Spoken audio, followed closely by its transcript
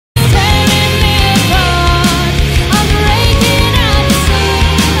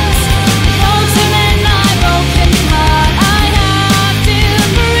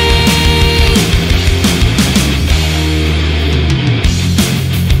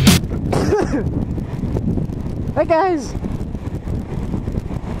Hey guys!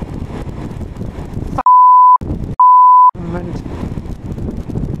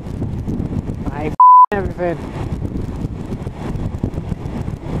 I everything.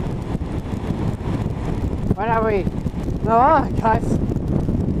 Where are we? No, guys.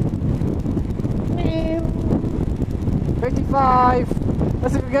 55.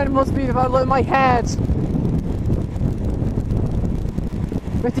 Let's see if we get more speed if I lower my head.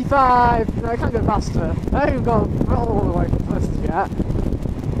 55. No, I can't go faster. I haven't even gone all the way faster yet.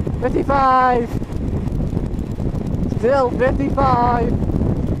 55. Still 55.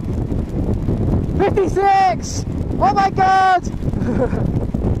 56. Oh my god.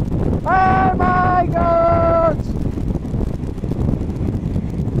 Oh my god.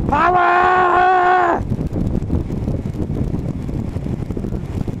 Power.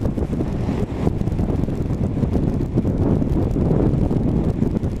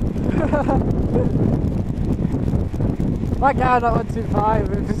 My god, that went too high. It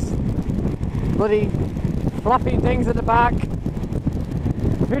was bloody flappy things at the back.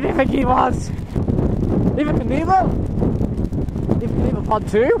 Who do you think he was? Even Knievel? Even Knievel Pod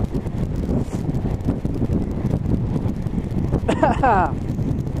 2?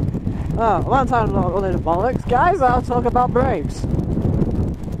 Oh, one time on the bollocks. Guys, I'll talk about brakes.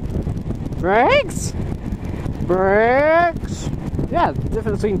 Brakes? Brakes? Yeah, the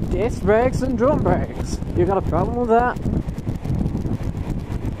difference between disc brakes and drum brakes. You got a problem with that?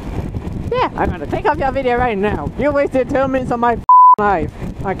 Yeah, I'm gonna take off your video right now. You wasted 2 minutes of my life.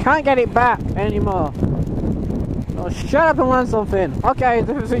 I can't get it back anymore. So shut up and learn something. Okay,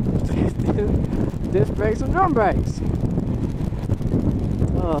 the difference between disc brakes and drum brakes.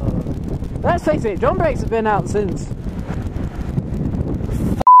 Oh. Let's face it, drum brakes have been out since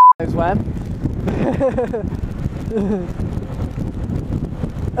knows when.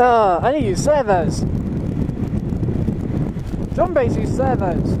 I need to use servos. Drum brakes use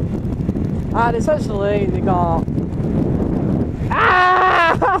servos. And essentially they got...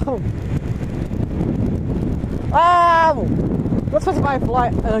 Ow! Ow! What's with my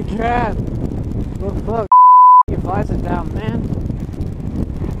flight again? Oh fuck, your flights are down, man.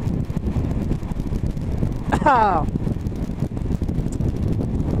 Ow!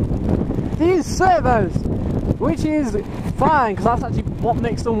 These servos, which is fine because that's actually what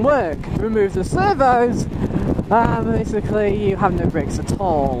makes them work. Remove the servos, and basically you have no brakes at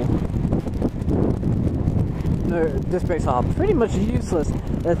all. No, disc brakes are pretty much useless.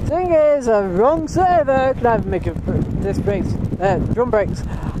 The thing is, a wrong servo can either make disc brakes, drum brakes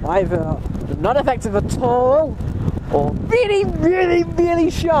either not effective at all, or really, really, really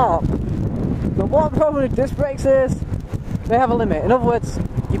sharp. But what the problem with disc brakes is, they have a limit. In other words,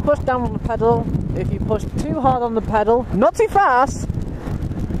 you push down on the pedal. If you push too hard on the pedal, not too fast,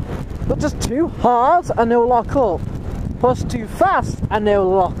 but just too hard, and they'll lock up. Push too fast, and they'll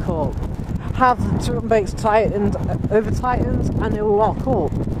lock up. Have the drum brakes tightened, over tightened, and they'll lock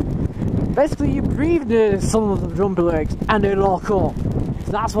up. Basically, you breathe near some of the drum brakes, and they lock up.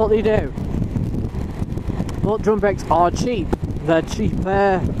 So that's what they do. But drum brakes are cheap. They're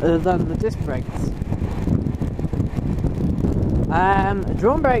cheaper than the disc brakes.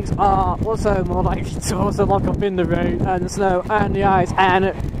 Drum brakes are also more likely to also lock up in the rain and the snow and the ice and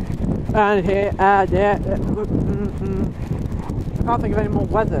here and there. I can't think of any more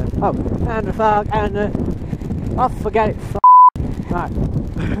weather. Oh, and the fog and the... Oh, forget it. Right.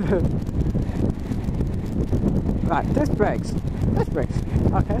 Right, disc brakes. Disc brakes.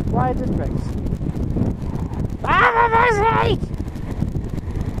 Okay, why disc brakes? Ah,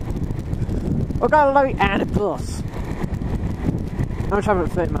 we've got a lorry and a bus. I'm traveling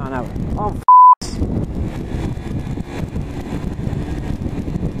at 30 miles an hour. Oh,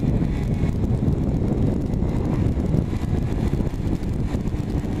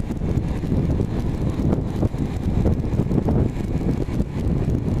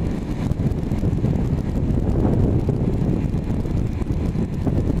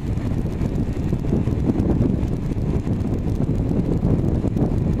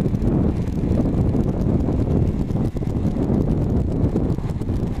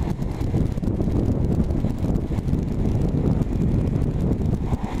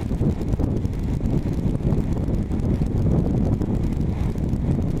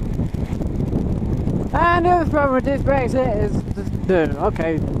 and the other problem with disc brakes is...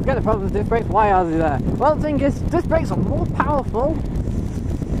 okay, forget the problem with disc brakes, why are they there? Well, the thing is, disc brakes are more powerful.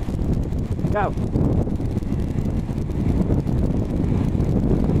 Go.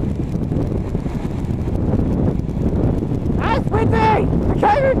 That's windy! I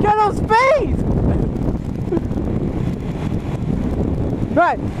can't even get on speed!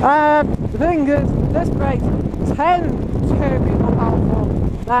 Right, the thing is, disc brakes tend to be more powerful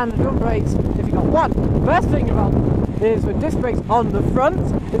than the drum brakes if you got one. The best thing about them is with disc brakes on the front,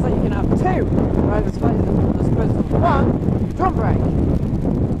 is that you can have two, right, as opposed to one drum brake.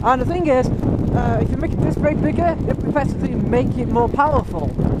 And the thing is, if you make a disc brake bigger, it effectively make it more powerful.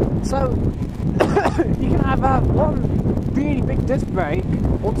 So, you can have one really big disc brake,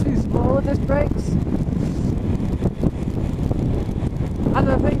 or two smaller disc brakes. And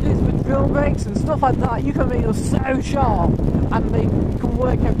the thing is, with drill brakes and stuff like that, you can make them so sharp, and they can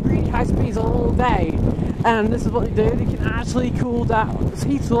work at really high speeds all day. And this is what they do, they can actually cool down,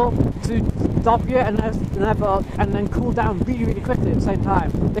 heat up to stop you and then cool down really, really quickly at the same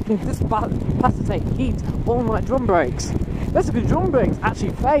time. They can dispacitate heat, unlike drum brakes. Basically, drum brakes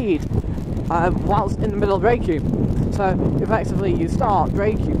actually fade whilst in the middle of braking. So, effectively, you start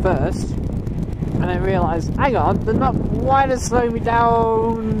braking first, and then realise, hang on, they're not quite as slowing me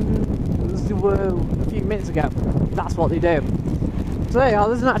down as they were a few minutes ago. That's what they do. So there you are,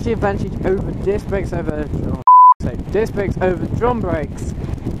 there's an actually advantage over disc brakes over disc brakes over drum brakes.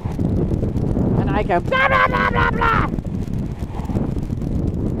 And I go blah blah blah blah blah.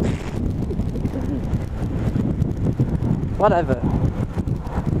 Whatever.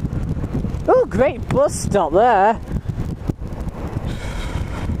 Oh, great bus stop there.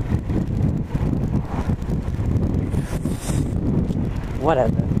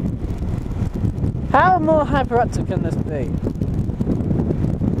 Whatever. How more hyperactive can this be?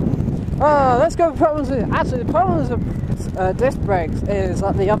 Oh, let's go with problems with... Actually, the problems with disc brakes is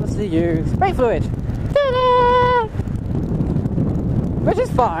that they obviously use brake fluid. Ta-da! Which is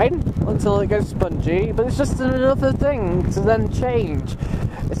fine until it goes spongy, but it's just another thing to then change.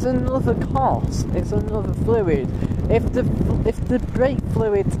 It's another cost. It's another fluid. If the brake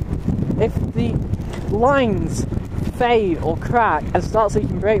fluid, if the lines fade or crack and start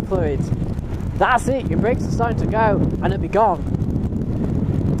leaking brake fluids, that's it, your brakes are starting to go and it'll be gone.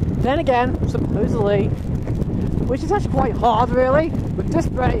 Then again, supposedly, which is actually quite hard really, with disc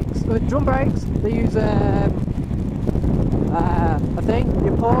brakes, with drum brakes, they use a thing,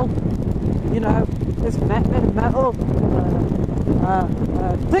 you pull, you know, this metal,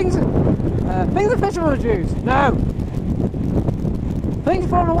 things that fishermen would use, no! Things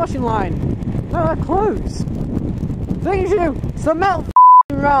from the washing line, no, they're clothes! Things you, it's a metal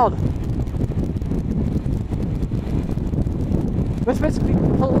rod. Which basically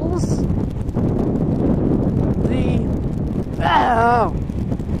pulls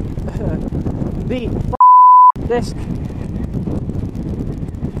the disc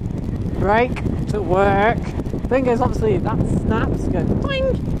brake to work. Thing is, obviously, that snaps, goes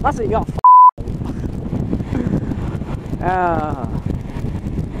boing. That's it, you got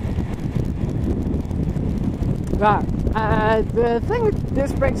Right, the thing with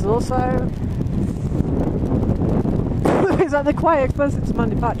disc brakes also is that they're quite expensive to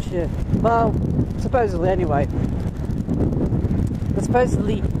manufacture. Well, supposedly anyway. The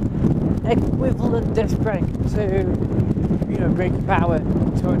supposedly equivalent disc brake to, you know, braking power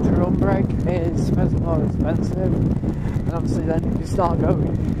to a drum brake is supposedly more expensive. And obviously then if you start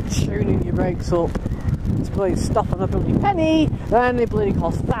going, tuning your brakes up to bloody stop on a bloody penny, then it bloody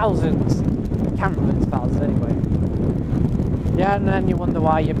costs thousands. It can run thousands anyway. Yeah, and then you wonder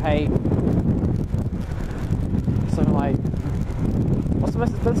why you pay something like, what's the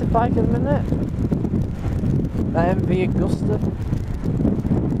most expensive bike in a minute? The MV Augusta.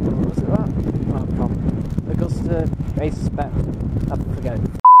 Was it that? Oh, come. Augusta base spec. I forget it.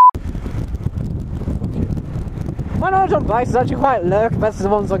 My knowledge on bikes is actually quite low compared to the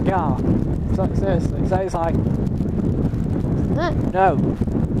ones on car. So, seriously, so it's like, no.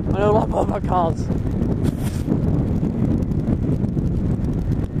 I know a lot more about cars.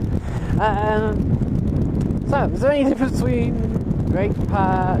 So, is there any difference between brake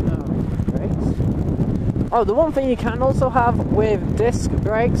brakes? Oh, the one thing you can also have with disc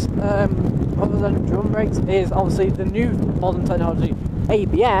brakes, other than drum brakes, is obviously the new modern technology,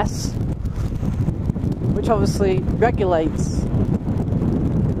 ABS, which obviously regulates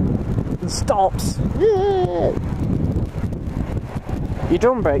and stops your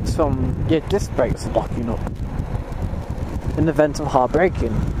drum brakes from your disc brakes locking up in the event of hard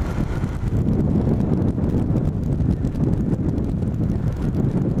braking.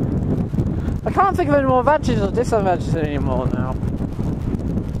 I can't think of any more advantages or disadvantages anymore now.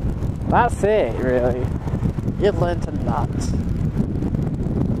 That's it, really. You've learned a lot.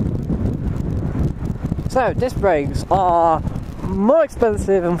 So, disc brakes are more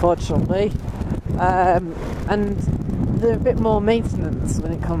expensive, unfortunately, and they're a bit more maintenance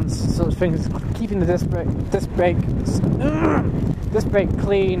when it comes to sort of things, keeping the disc brakes disc brake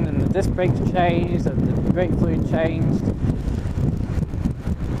clean and the disc brakes changed and the brake fluid changed.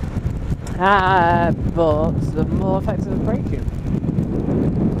 But the more effective braking.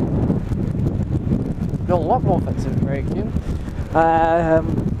 A lot more effective braking.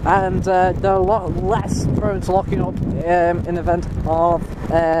 And they're a lot less prone to locking up in event of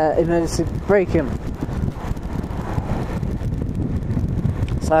emergency braking.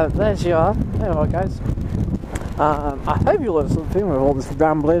 So there you are guys. I hope you learned something with all this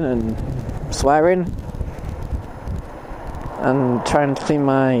rambling and swearing and trying to clean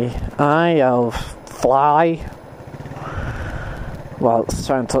my eye of fly whilst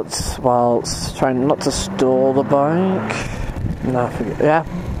trying not to stall the bike. No, forget, yeah.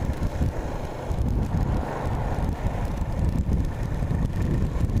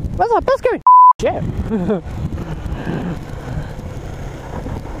 Where's that bus going? Shit.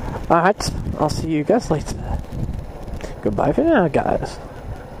 Alright, I'll see you guys later. Goodbye for now, guys.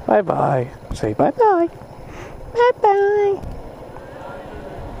 Bye bye. Say bye bye. Bye bye.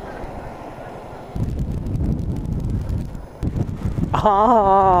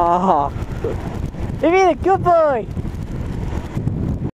 Ah, you've been a good boy.